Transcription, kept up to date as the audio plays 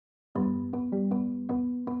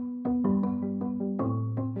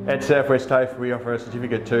At Southwest TAFE we offer a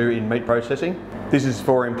Certificate 2 in meat processing. This is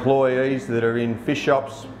for employees that are in fish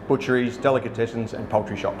shops, butcheries, delicatessens and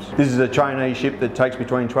poultry shops. This is a traineeship that takes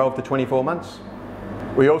between 12 to 24 months.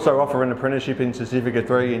 We also offer an apprenticeship in Certificate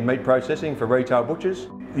 3 in meat processing for retail butchers.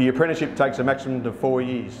 The apprenticeship takes a maximum of 4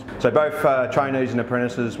 years. So both trainees and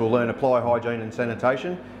apprentices will learn apply hygiene and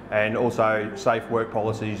sanitation and also safe work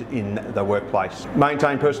policies in the workplace.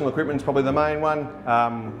 Maintain personal equipment is probably the main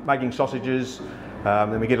one, making sausages,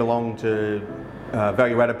 then we get along to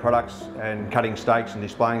value-added products and cutting steaks and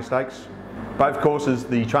displaying steaks. Both courses,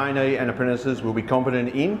 the trainee and apprentices will be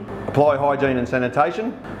competent in apply hygiene and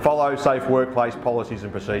sanitation, follow safe workplace policies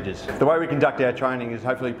and procedures. The way we conduct our training is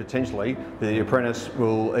hopefully potentially the apprentice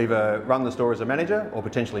will either run the store as a manager or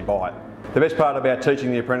potentially buy it. The best part about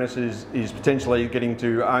teaching the apprentices is potentially getting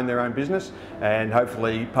to own their own business and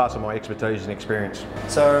hopefully pass on my expertise and experience.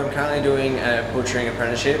 So I'm currently doing a butchering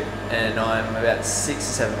apprenticeship and I'm about 6 or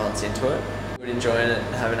 7 months into it. Really enjoying it,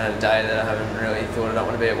 haven't had a day that I haven't really thought I don't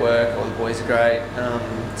want to be at work. All the boys are great.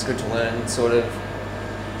 It's good to learn sort of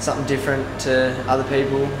something different to other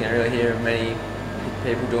people. You don't really hear of many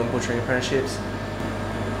people doing butchering apprenticeships.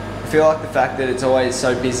 I feel like the fact that it's always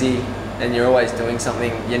so busy and you're always doing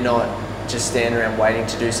something, you're not just standing around waiting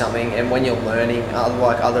to do something. And when you're learning,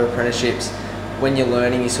 like other apprenticeships, when you're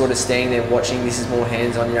learning, you're sort of standing there watching. This is more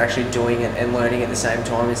hands-on, you're actually doing it and learning at the same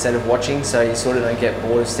time instead of watching, so you sort of don't get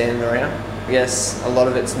bored of standing around. I guess a lot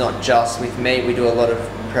of it's not just with meat. We do a lot of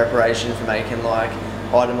preparation for making like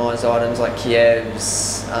itemised items like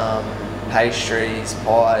Kievs, pastries,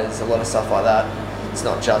 pies, a lot of stuff like that. It's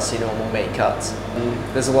not just your normal meat cuts.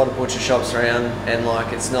 There's a lot of butcher shops around and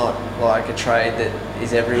like it's not like a trade that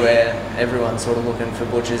is everywhere. Everyone's sort of looking for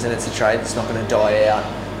butchers and it's a trade that's not going to die out.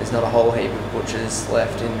 There's not a whole heap of butchers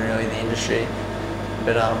left in really the industry.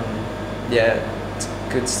 But yeah, it's a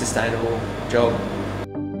good sustainable job.